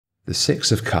The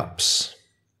Six of Cups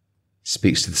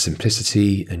speaks to the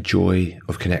simplicity and joy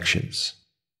of connections,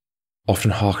 often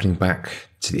hearkening back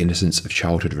to the innocence of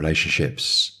childhood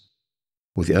relationships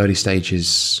or the early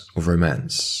stages of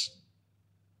romance.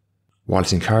 While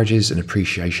it encourages an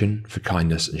appreciation for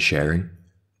kindness and sharing,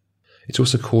 it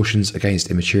also cautions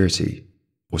against immaturity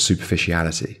or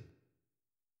superficiality.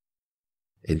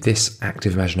 In this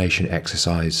active imagination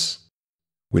exercise,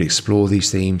 we'll explore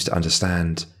these themes to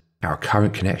understand our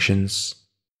current connections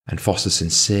and foster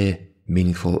sincere,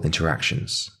 meaningful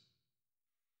interactions.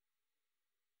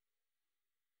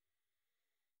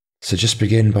 So just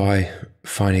begin by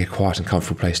finding a quiet and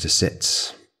comfortable place to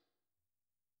sit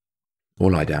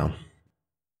or lie down.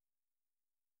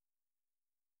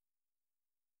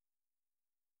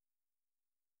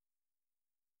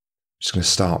 Just going to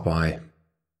start by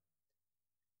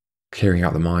clearing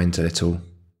out the mind a little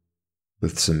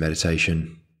with some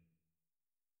meditation.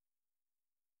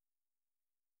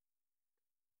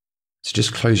 So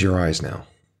just close your eyes now.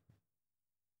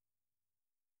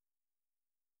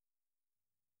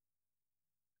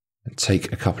 And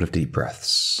take a couple of deep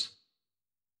breaths.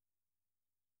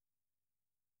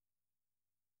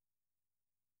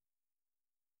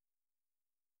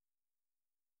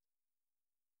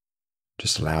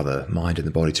 Just allow the mind and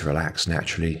the body to relax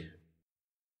naturally.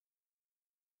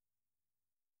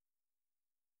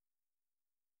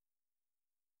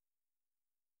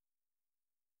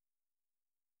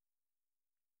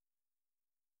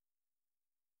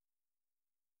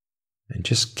 And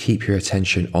just keep your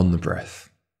attention on the breath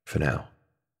for now.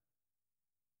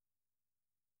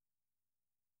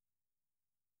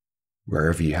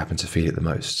 Wherever you happen to feel it the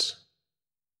most.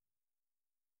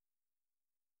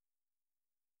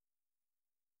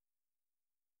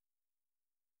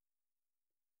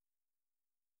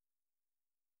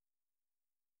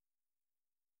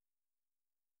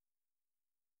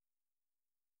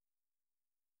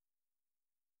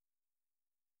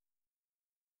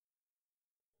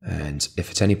 And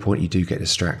if at any point you do get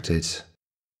distracted,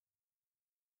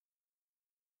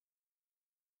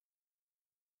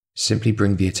 simply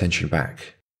bring the attention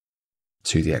back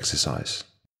to the exercise.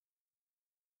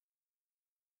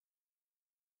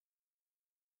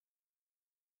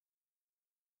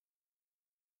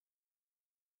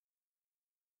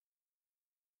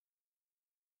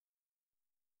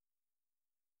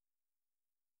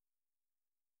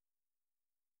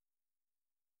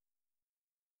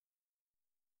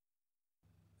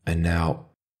 And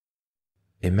now,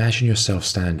 imagine yourself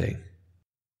standing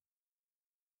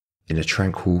in a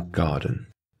tranquil garden.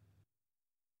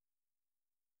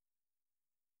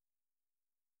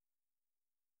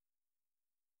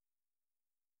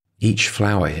 Each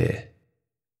flower here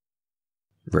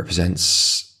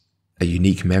represents a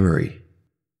unique memory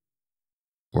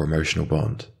or emotional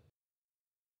bond.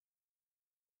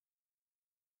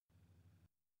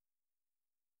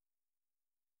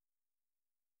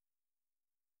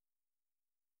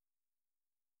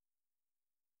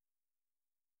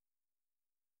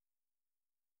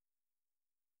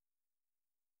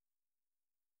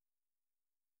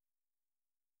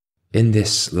 In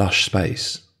this lush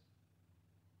space,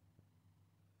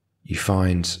 you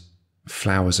find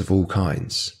flowers of all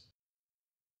kinds,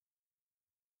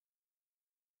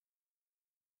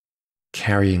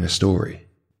 carrying a story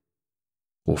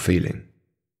or feeling.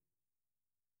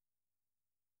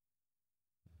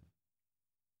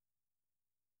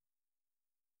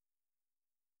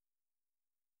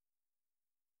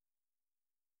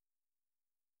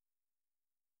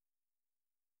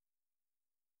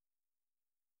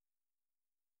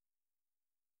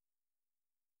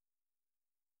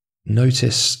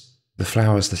 Notice the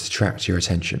flowers that attract your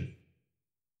attention.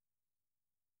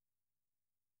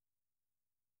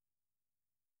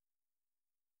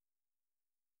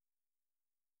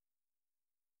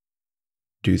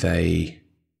 Do they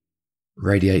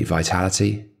radiate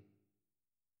vitality?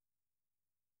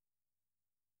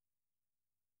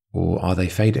 Or are they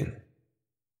fading?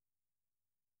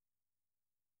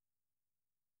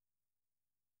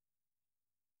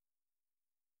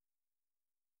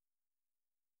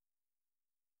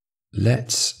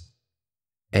 Let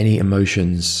any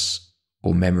emotions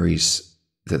or memories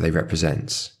that they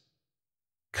represent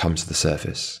come to the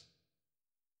surface.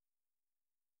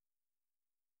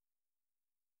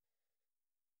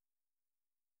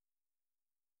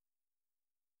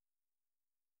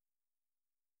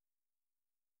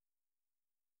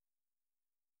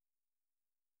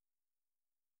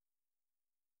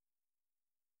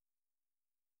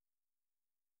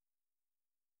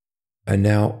 And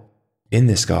now, in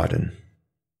this garden,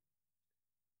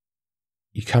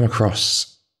 you come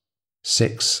across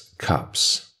 6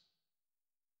 cups.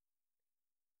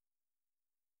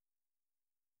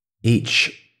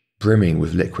 each brimming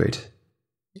with liquid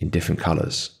in different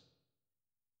colours.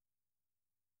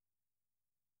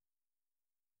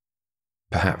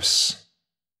 Perhaps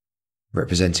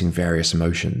representing various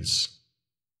emotions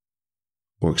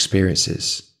or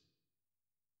experiences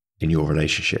in your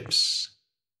relationships.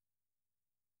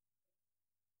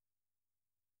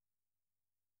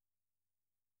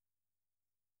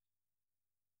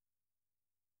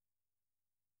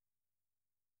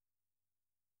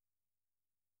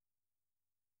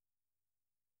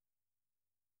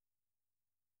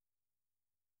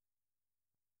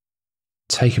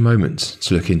 Take a moment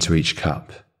to look into each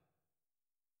cup,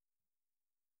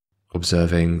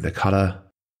 observing the colour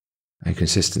and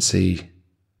consistency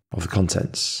of the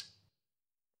contents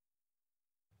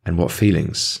and what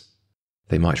feelings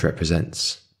they might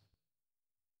represent.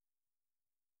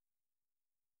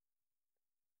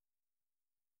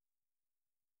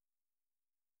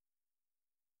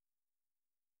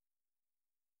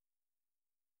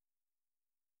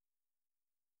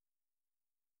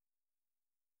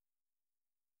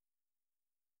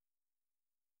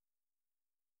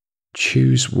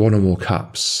 Choose one or more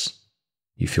cups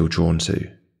you feel drawn to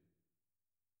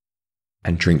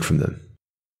and drink from them.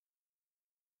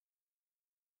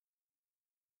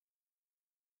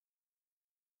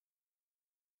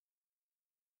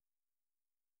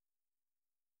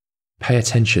 Pay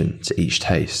attention to each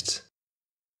taste.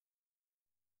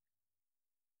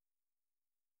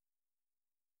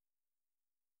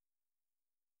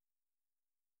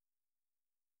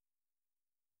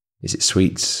 Is it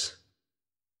sweet,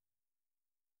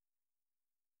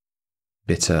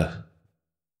 bitter,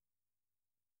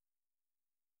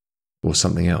 or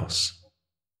something else?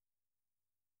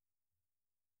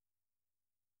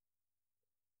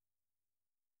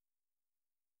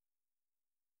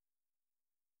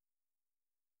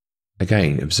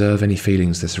 Again, observe any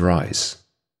feelings that arise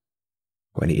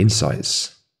or any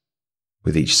insights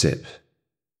with each sip.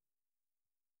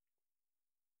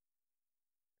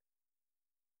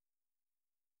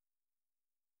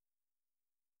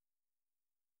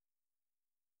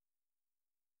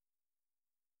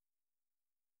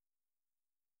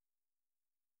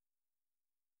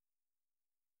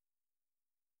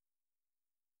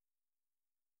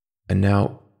 And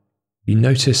now you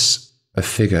notice a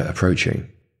figure approaching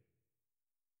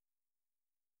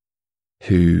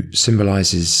who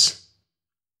symbolizes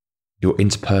your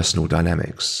interpersonal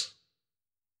dynamics.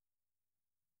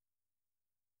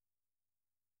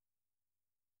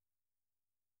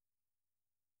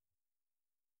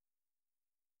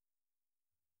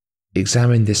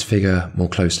 Examine this figure more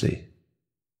closely,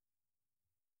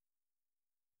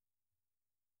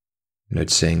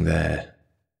 noticing their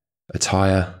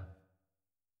attire,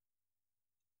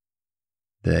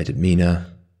 their demeanour,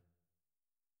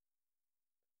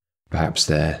 perhaps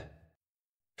their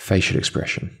facial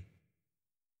expression.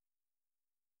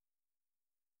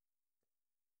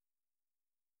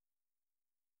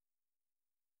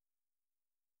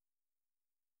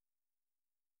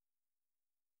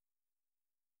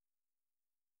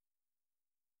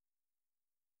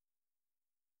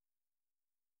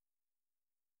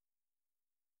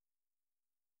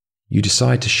 You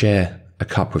decide to share a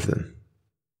cup with them.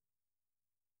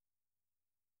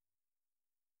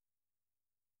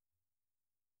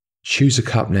 Choose a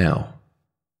cup now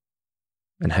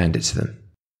and hand it to them.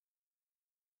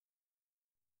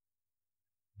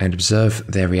 And observe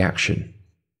their reaction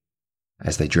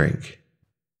as they drink.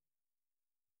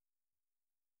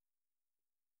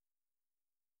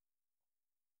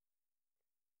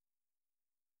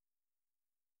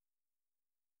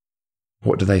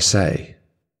 What do they say?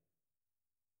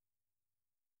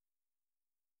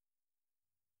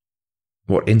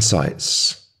 What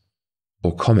insights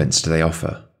or comments do they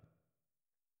offer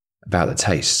about the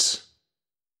taste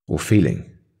or feeling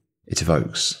it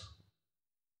evokes?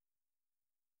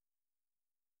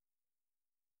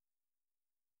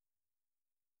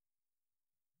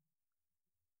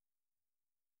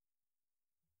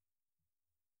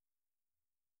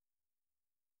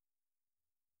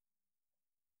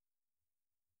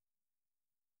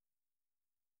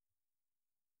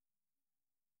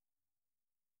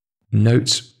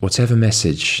 Note whatever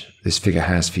message this figure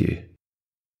has for you.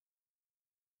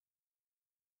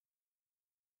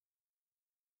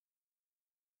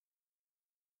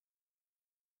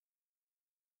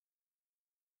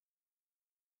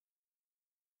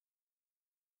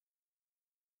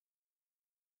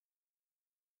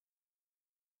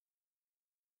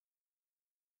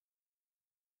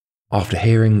 After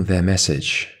hearing their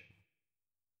message,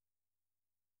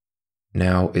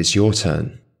 now it's your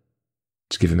turn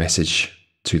to give a message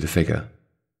to the figure.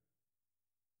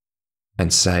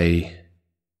 and say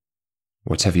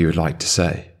whatever you would like to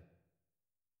say.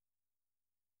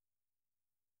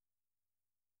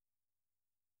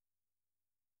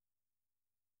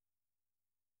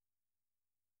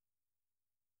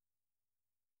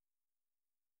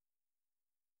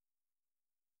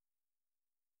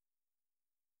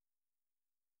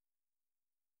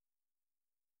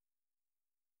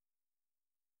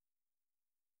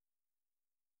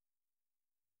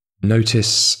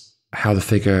 Notice how the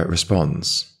figure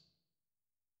responds.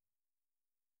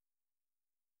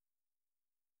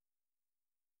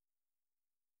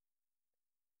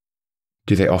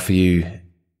 Do they offer you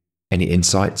any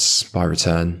insights by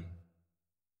return?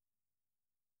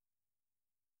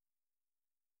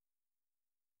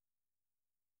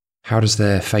 How does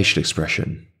their facial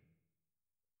expression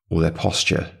or their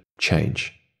posture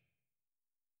change?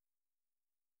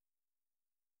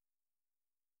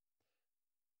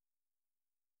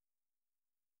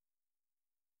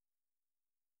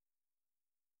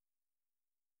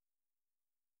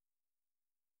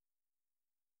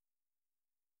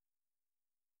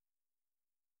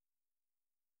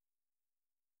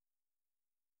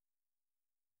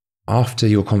 After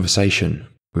your conversation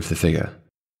with the figure,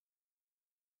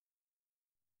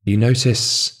 you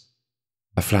notice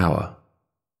a flower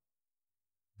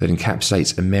that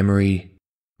encapsulates a memory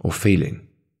or feeling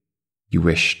you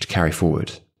wish to carry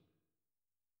forward.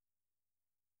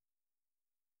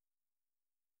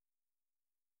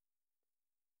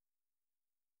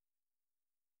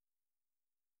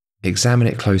 Examine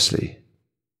it closely,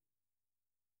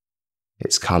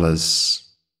 its colours,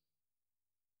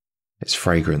 its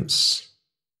fragrance.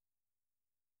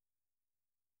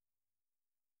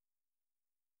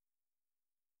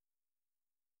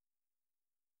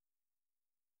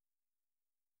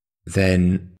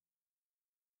 Then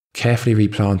carefully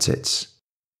replant it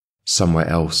somewhere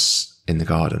else in the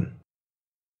garden,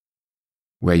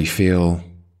 where you feel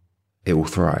it will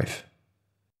thrive.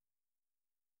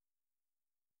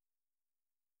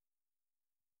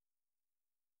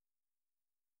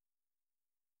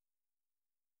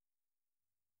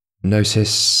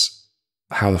 Notice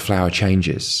how the flower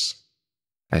changes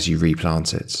as you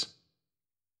replant it.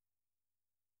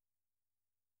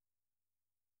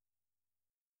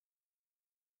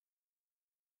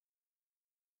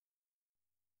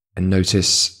 And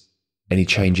notice any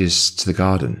changes to the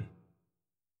garden.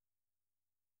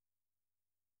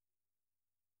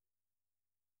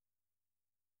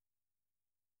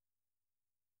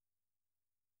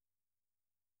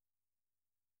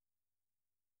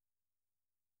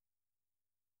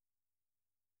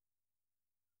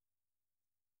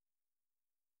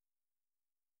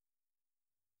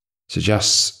 So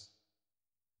just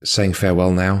saying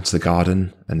farewell now to the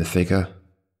garden and the figure,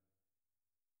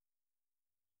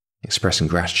 expressing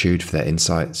gratitude for their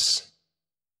insights.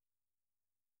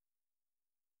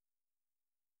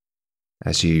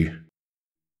 As you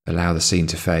allow the scene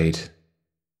to fade,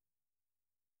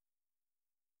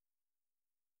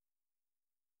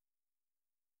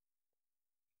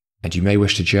 and you may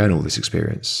wish to journal this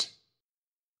experience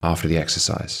after the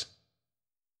exercise.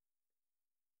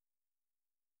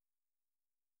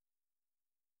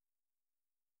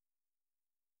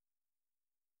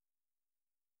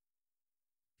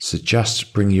 So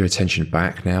just bring your attention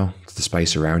back now to the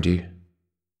space around you.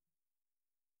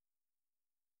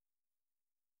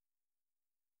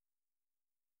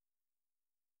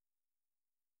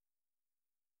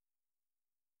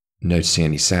 Noticing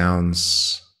any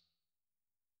sounds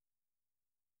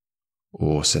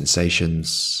or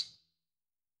sensations.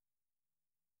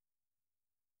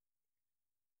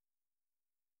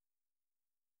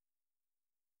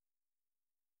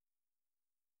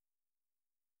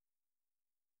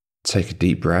 Take a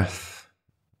deep breath.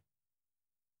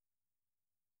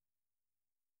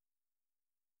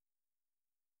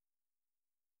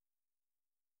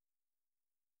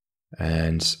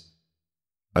 And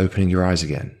opening your eyes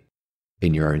again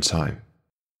in your own time.